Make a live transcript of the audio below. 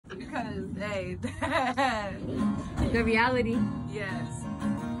because, hey, the reality. Yes.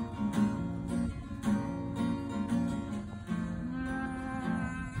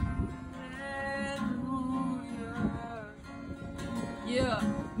 Yeah,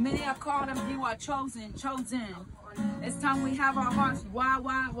 many are called and few are chosen. It's time we have our hearts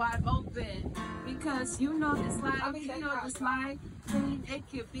wide open. Because you know this life, it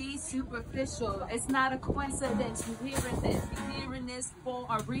could be superficial. It's not a coincidence you're hearing this. You're hearing this for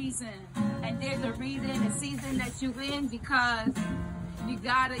a reason. And there's a reason and season that you're in, because you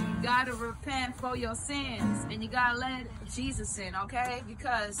gotta repent for your sins, and you gotta let Jesus in, okay?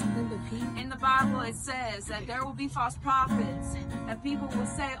 Because in the Bible it says that there will be false prophets, and people will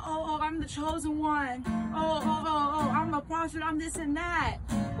say, oh, I'm the chosen one. Oh, I'm a prophet, I'm this and that.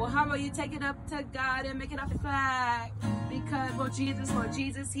 Well, how about you take it up to God and make it up a fact? Because Lord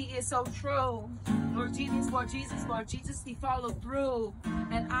Jesus, He is so true. Lord Jesus, He followed through.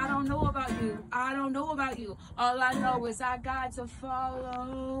 And I don't know about you. All I know is I got to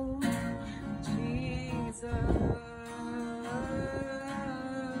follow Jesus.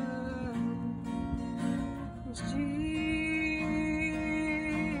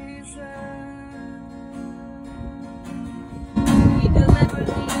 He delivered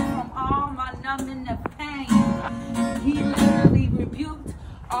me from all my numbing of pain. He literally rebuked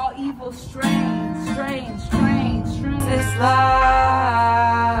all evil strains. This life.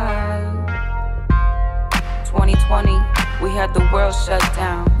 2020, we had the world shut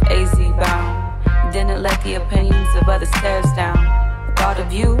down, AZ bound. Didn't let the opinions of others tear us down. Thought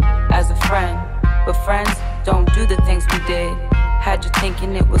of you as a friend, but friends don't do the things we did. Had you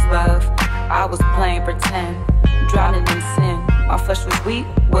thinking it was love, I was playing pretend, drowning in sin. My flesh was weak,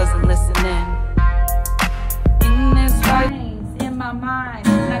 wasn't listening. In this fight, in my mind,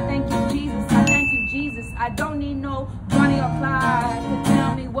 and I thank you, Jesus. I don't need no Bonnie or Clyde to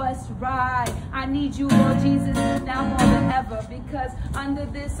tell me what's right. I need you, Lord Jesus, now more than ever. Because under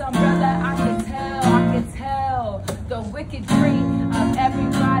this umbrella, I can tell the wicked tree of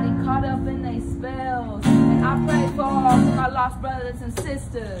everybody caught up in their spells. And I pray for all my lost brothers and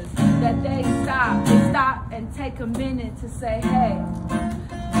sisters that they stop and take a minute to say, hey,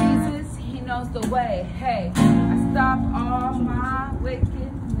 Jesus, He knows the way. Hey, I stop all my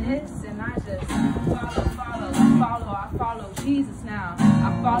wickedness and I just follow Jesus now. I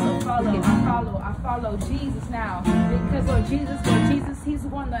follow Jesus now. Because Lord Jesus, He's the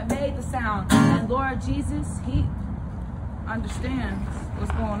one that made the sound. And Lord Jesus, He understands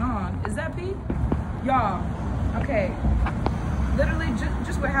what's going on. Is that Pete? Y'all, okay. Literally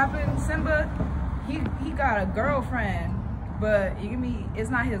just what happened, Simba, he got a girlfriend, but you get me, it's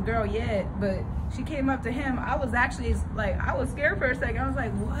not his girl yet, but she came up to him. I was actually like, I was scared for a second. I was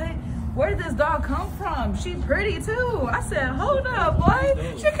like, what? Where did this dog come from? She's pretty too. I said, hold up, boy.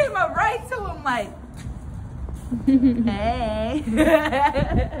 She came up right to him like, hey.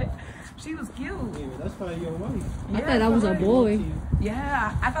 She was cute. Yeah, that's probably your wife. I thought that was a boy.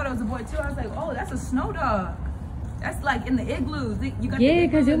 Yeah, I thought it was a boy too. I was like, oh, that's a snow dog. That's like in the igloos. You got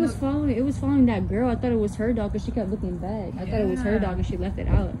because it was following that girl. I thought it was her dog because she kept looking back. I thought it was her dog and she left it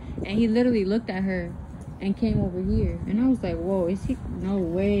out. And he literally looked at her and came over here. And I was like, whoa, is he? No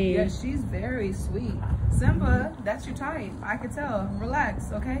way. Yeah, she's very sweet. Simba, that's your type. I could tell.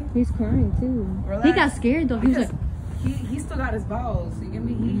 Relax, okay? He's crying too. Relax. He got scared though. He was like, he still got his balls. You get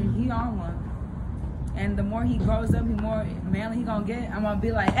me? He on one. And the more he grows up, the more manly he gonna get. I'm gonna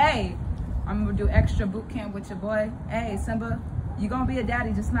be like, hey, I'm gonna do extra boot camp with your boy. Hey, Simba, you gonna be a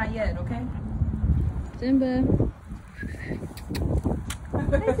daddy, just not yet, okay? Simba.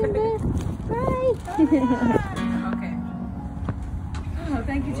 Hi, Simba. Hi. Okay. Oh,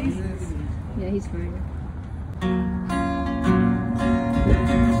 thank you, Jesus. Yeah, he's fine.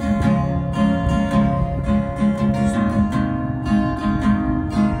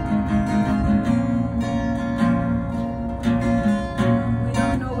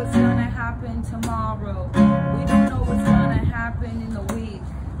 Tomorrow. We don't know what's gonna happen in the week.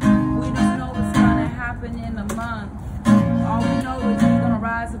 We don't know what's gonna happen in a month. All we know is we're gonna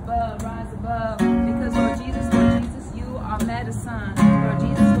rise above. Because Lord Jesus, you are medicine. Lord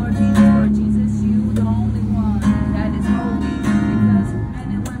Jesus, you the only one that is holy. Because men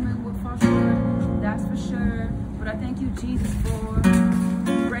and women will fall short, that's for sure. But I thank you, Jesus, for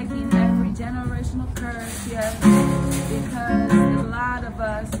breaking every generational curse, yes. Because there's a lot of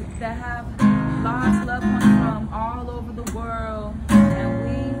us that have lost loved ones from all over the world, and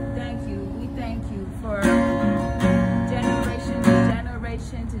we thank you for generation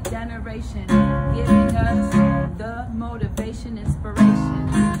to generation, giving us the motivation, inspiration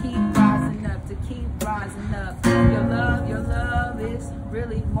to keep rising up, Your love is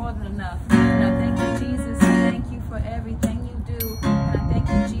really more than enough. And I thank you, Jesus. Thank you for everything you do. And I thank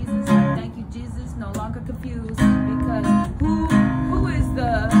you, Jesus. I thank you, Jesus. No longer confused, because who is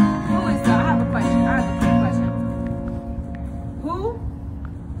the I have a question. I have a quick question. Who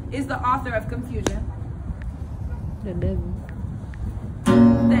is the author of confusion? The devil.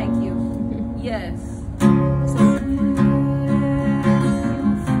 Thank you. Yes. So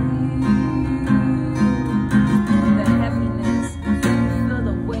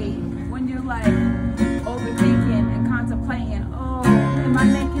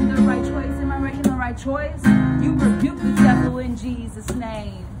choice, you rebuke the devil in Jesus'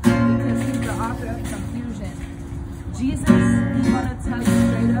 name, because he's the author of confusion. Jesus, he's gonna tell you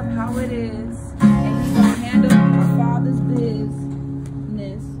straight up how it is, and he's gonna handle our Father's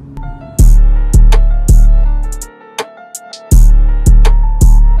business.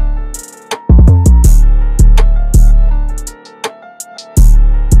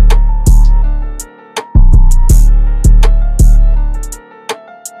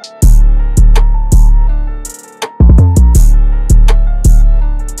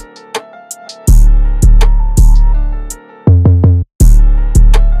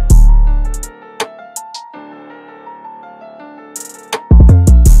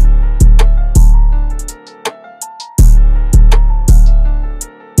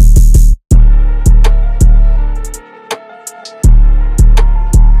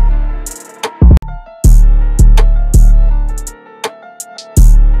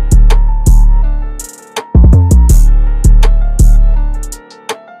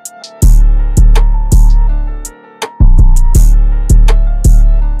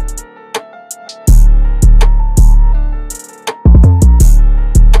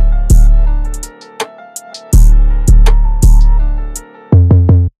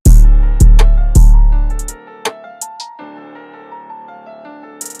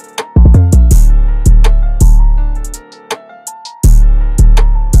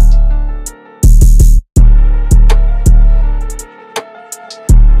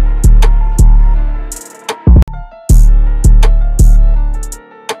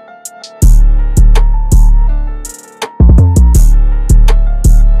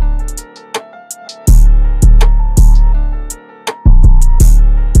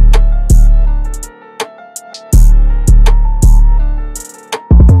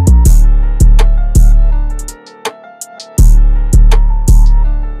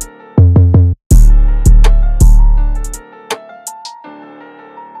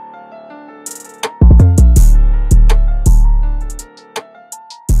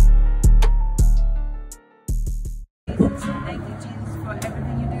 Thank you, Jesus, for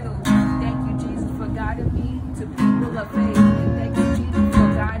everything you do. Thank you, Jesus, for guiding me to people of faith. And thank you, Jesus, for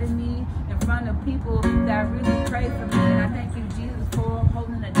guiding me in front of people that really pray for me. And I thank you, Jesus, for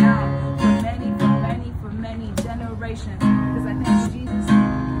holding it down for many generations. Because I thank Jesus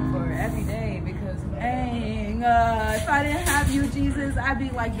for every day. Because, dang, if I didn't have you, Jesus, I'd be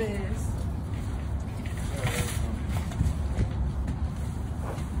like this.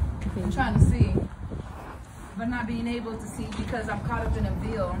 I'm trying to see, but not being able to see because I'm caught up in a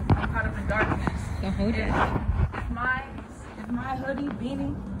veil. I'm caught up in darkness. Don't hold it. If my hoodie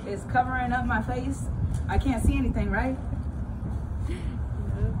beanie is covering up my face, I can't see anything, right?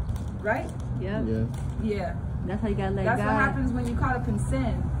 Right? Yep. Yeah. That's how you gotta let That's God. what happens when you're caught up in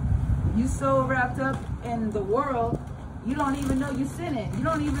sin. You so wrapped up in the world, you don't even know you're sinning. You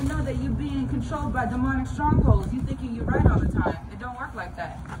don't even know that you're being controlled by demonic strongholds. You thinking you're right all the time. It don't work like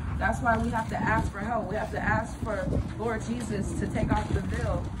that. That's why we have to ask for help. We have to ask for Lord Jesus to take off the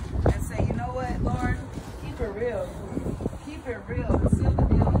veil and say, you know what, Lord, keep it real. Keep it real and seal the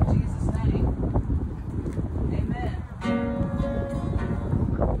deal in Jesus' name. Amen.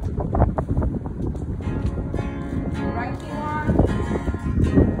 Right, Keelan?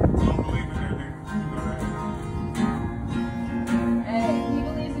 Hey, he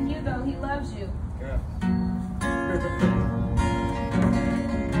believes in you though. He loves you. Yeah.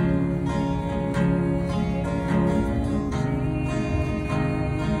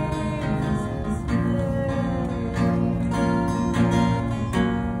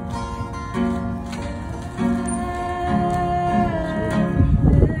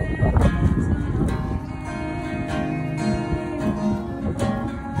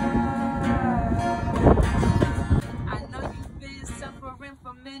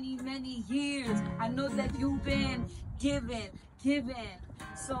 Many years. I know that you've been given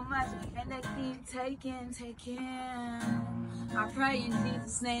so much, and they keep taking. I pray in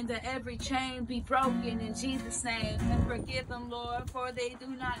Jesus' name that every chain be broken in Jesus' name, and forgive them, Lord, for they do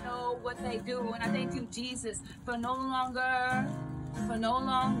not know what they do. And I thank you, Jesus, for no longer for no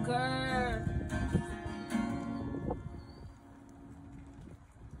longer.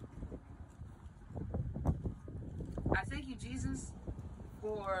 I thank you, Jesus,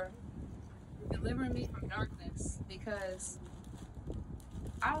 for delivering me from darkness, because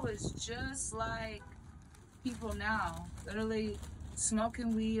I was just like people now, literally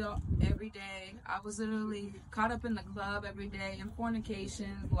smoking weed every day. I was literally caught up in the club every day, in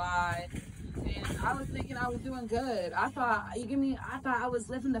fornication, lie, and I was thinking I was doing good. I thought, I thought I was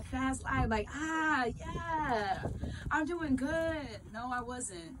living the fast life, like, yeah, I'm doing good. No, I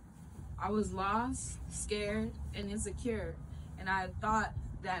wasn't. I was lost, scared, and insecure, and I thought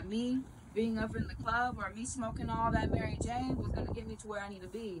that me being up in the club or me smoking all that Mary Jane was going to get me to where I need to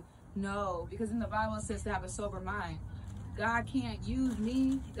be. No, because in the Bible it says to have a sober mind. God can't use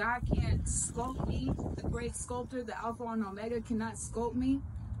me. God can't sculpt me. The great sculptor, the Alpha and Omega, cannot sculpt me.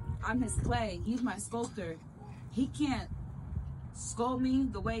 I'm his clay. He's my sculptor. He can't sculpt me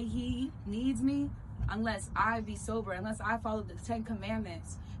the way he needs me unless I be sober, unless I follow the 10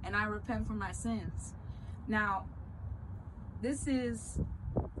 commandments and I repent for my sins. Now, this is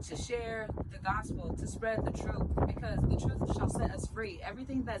to share the gospel, to spread the truth, because the truth shall set us free.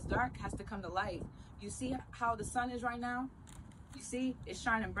 Everything that's dark has to come to light. You see how the sun is right now? You see, it's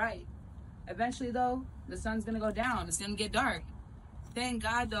shining bright. Eventually, though, the sun's going to go down. It's going to get dark. Thank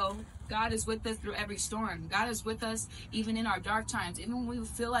God, though, God is with us through every storm. God is with us even in our dark times. Even when we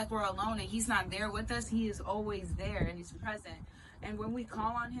feel like we're alone and he's not there with us, he is always there and he's present. And when we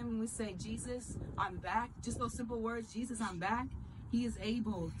call on him and we say, Jesus, I'm back, just those simple words, Jesus, I'm back, he is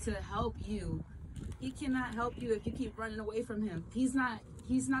able to help you. He cannot help you if you keep running away from him. He's not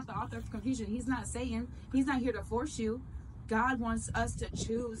the author of confusion. He's not Satan. He's not here to force you. God wants us to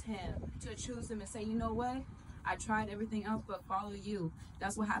choose him and say, you know what? I tried everything else but follow you.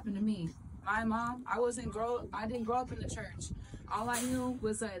 That's what happened to me. My mom, I didn't grow up in the church. All I knew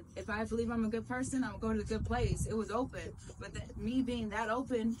was that if I believe I'm a good person, I'm going to a good place. It was open. But me being that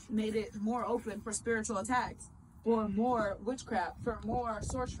open made it more open for spiritual attacks, for more witchcraft, for more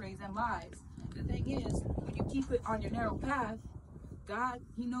sorceries and lies. The thing is, when you keep it on your narrow path, God,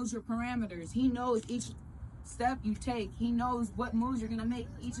 he knows your parameters. He knows each step you take. He knows what moves you're going to make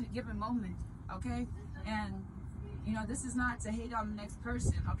each given moment, okay? And, you know, this is not to hate on the next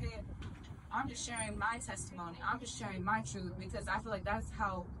person, okay? I'm just sharing my testimony. I'm just sharing my truth, because I feel like that's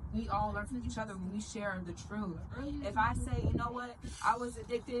how we all learn from each other, when we share the truth. If I say, you know what, I was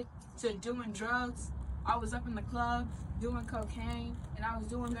addicted to doing drugs, I was up in the club doing cocaine, and I was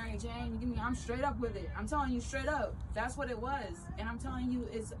doing Mary Jane, I'm straight up with it. I'm telling you straight up, that's what it was. And I'm telling you,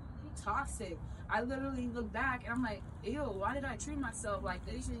 it's toxic. I literally look back and I'm like, ew, why did I treat myself like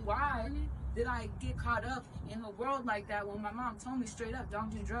this? Why did I get caught up in the world like that when my mom told me straight up, don't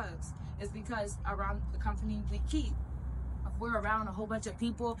do drugs? It's because around the company we keep, if we're around a whole bunch of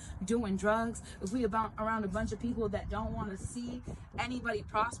people doing drugs, if we're around a bunch of people that don't want to see anybody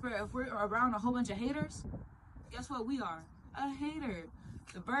prosper, if we're around a whole bunch of haters, guess what we are? A hater.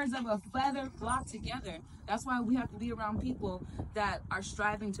 The birds of a feather flock together. That's why we have to be around people that are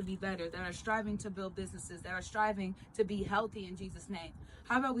striving to be better, that are striving to build businesses, that are striving to be healthy in Jesus' name.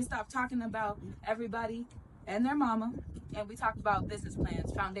 How about we stop talking about everybody and their mama, and we talk about business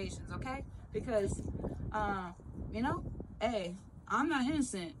plans, foundations, okay? Because, you know, hey, I'm not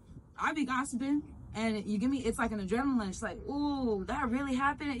innocent. I be gossiping. And you give me, it's like an adrenaline. It's like, ooh, that really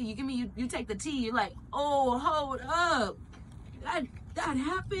happened. You give me, you take the tea. You're like, oh, hold up. That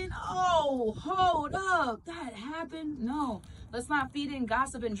happened? Oh, hold up. That happened? No. Let's not feed in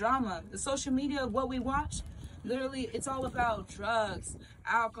gossip and drama. The social media of what we watch, literally, it's all about drugs,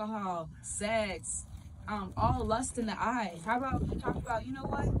 alcohol, sex, all lust in the eyes. How about we talk about, you know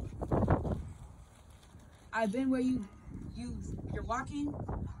what? I've been where you're walking.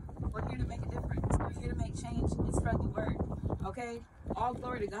 We're here to make a difference. We're here to make change and spread the word. Okay? All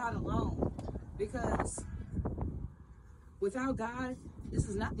glory to God alone. Because without God, this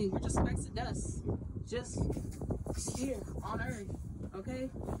is nothing. We're just specks of dust. Just here on earth. Okay?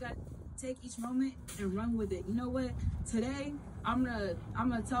 We got to take each moment and run with it. You know what? Today, I'm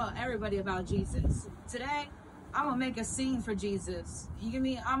gonna tell everybody about Jesus. Today, I'm gonna make a scene for Jesus. You get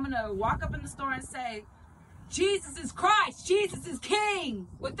me? I'm gonna walk up in the store and say, Jesus is Christ. Jesus is King.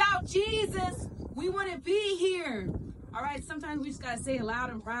 Without Jesus, we wouldn't be here. All right. Sometimes we just gotta say it loud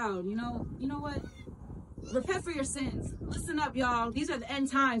and proud. You know what? Repent for your sins. Listen up, y'all. These are the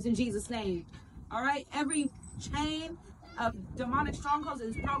end times in Jesus' name. All right. Every chain of demonic strongholds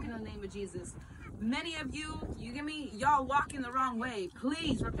is broken in the name of Jesus. Many of you get me? Y'all walking the wrong way.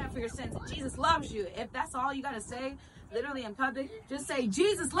 Please repent for your sins. Jesus loves you. If that's all you gotta say, literally in public, just say,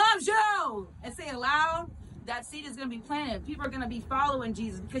 Jesus loves you, and say it loud. that seed is going to be planted. People are going to be following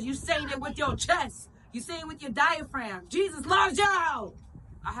Jesus because you're saying it with your chest. You're saying it with your diaphragm. Jesus loves you.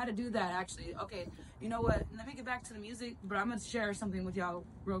 I had to do that, actually. Okay, you know what? Let me get back to the music, but I'm going to share something with y'all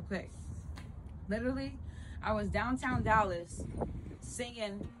real quick. Literally, I was downtown Dallas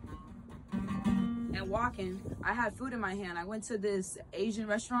singing and walking. I had food in my hand. I went to this Asian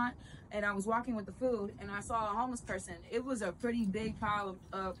restaurant and I was walking with the food and I saw a homeless person. It was a pretty big pile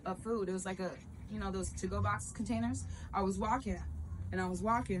of food. It was like a, you know, those to-go box containers. I was walking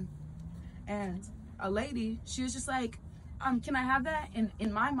and a lady, she was just like, can I have that? And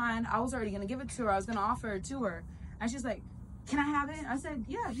in my mind, I was already gonna give it to her. I was gonna offer it to her. And she's like, can I have it? I said,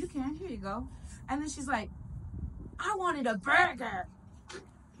 yeah, you can, here you go. And then she's like, I wanted a burger.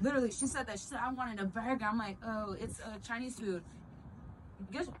 Literally, she said that. She said, I wanted a burger. I'm like, oh, it's Chinese food.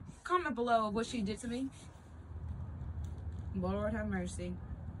 Guess, comment below what she did to me. Lord have mercy.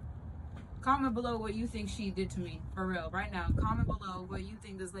 Comment below what you think she did to me, for real, right now. Comment below what you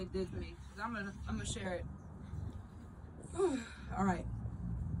think this lady did to me. I'm gonna share it. All right.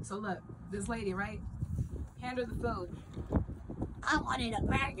 So look, this lady, right? Hand her the food. I wanted a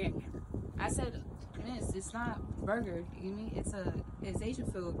burger. I said, miss, it's not burger. You mean it's Asian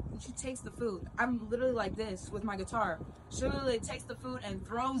food. She takes the food. I'm literally like this with my guitar. She literally takes the food and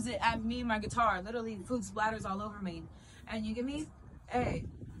throws it at me, my guitar. Literally, food splatters all over me. And you get me? Hey,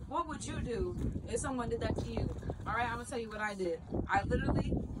 what would you do if someone did that to you? All right, I'm gonna tell you what I did. I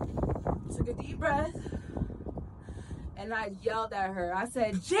literally took a deep breath and I yelled at her. I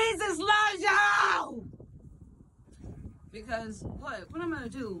said, Jesus loves you! Because what am I gonna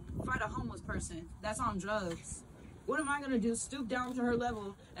do? Fight a homeless person that's on drugs? What am I gonna do? Stoop down to her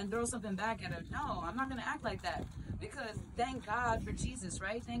level and throw something back at her? No, I'm not gonna act like that. Because thank God for Jesus,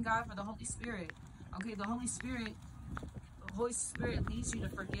 right? Thank God for the Holy Spirit. Okay, the Holy Spirit leads you to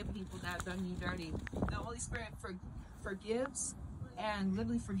forgive people that have done you dirty. The Holy Spirit forgives and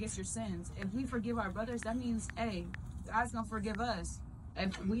literally forgets your sins. If we forgive our brothers, that means, hey, God's gonna forgive us.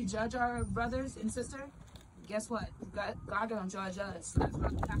 If we judge our brothers and sisters, guess what? God gonna judge us. That's why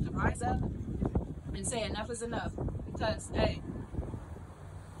we have to rise up and say enough is enough. Because, hey,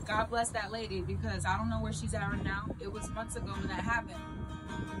 God bless that lady, because I don't know where she's at right now. It was months ago when that happened.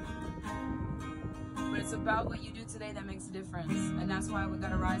 But it's about what you do today that makes a difference. And that's why we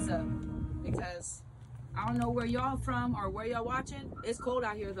gotta rise up. Because I don't know where y'all from or where y'all watching. It's cold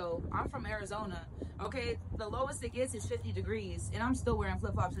out here though. I'm from Arizona. Okay, the lowest it gets is 50 degrees. And I'm still wearing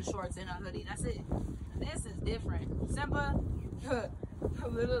flip-flops and shorts and a hoodie. That's it. This is different. Simba,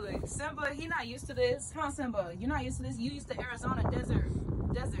 literally. Simba, he not used to this. Huh, Simba? You're not used to this. You used to Arizona desert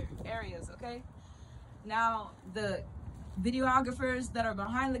areas, okay? Now, the videographers that are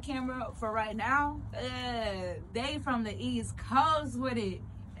behind the camera for right now, they from the East Coast with it.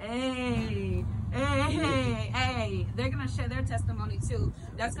 Hey, they're gonna share their testimony too.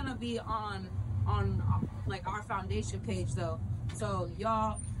 That's gonna be on like our foundation page though. So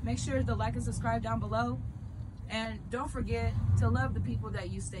y'all make sure to like and subscribe down below, and don't forget to love the people that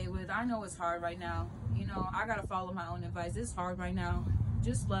you stay with. I know it's hard right now. You know, I gotta follow my own advice. It's hard right now.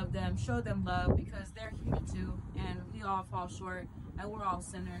 Just love them, show them love, because they're human too, and we all fall short, and we're all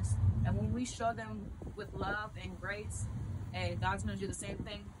sinners. And when we show them with love and grace, hey, God's gonna do the same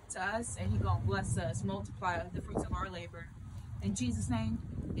thing to us, and He's gonna bless us, multiply the fruits of our labor. In Jesus' name,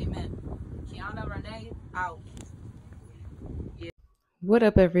 amen. Kiana Renee, out. Yeah. What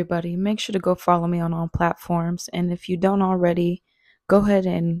up, everybody? Make sure to go follow me on all platforms, and if you don't already, go ahead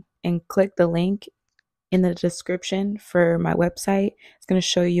and click the link in the description for my website. It's going to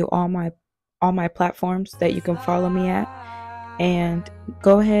show you all my platforms that you can follow me at, and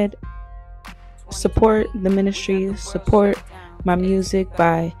go ahead, support the ministry, support my music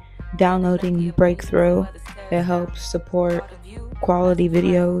by downloading Breakthrough. It helps support quality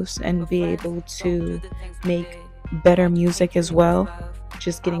videos and be able to make better music as well,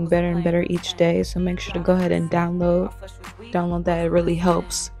 just getting better and better each day. So make sure to go ahead and download that. It really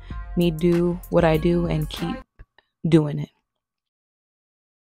helps me do what I do and keep doing it.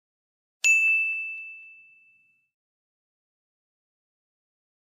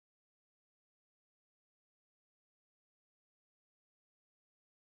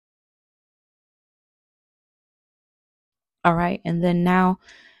 All right, and then now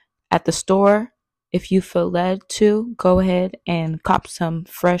at the store, if you feel led to, go ahead and cop some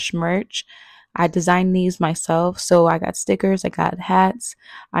fresh merch. I designed these myself, so I got stickers, I got hats,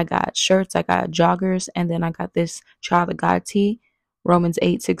 I got shirts, I got joggers, and then I got this Child of God tee, Romans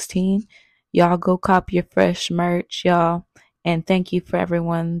 8:16. Y'all go cop your fresh merch, y'all, and thank you for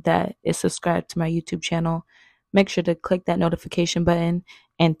everyone that is subscribed to my YouTube channel. Make sure to click that notification button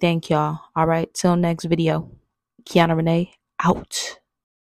And thank y'all. All right, till next video. Kiana Renee out.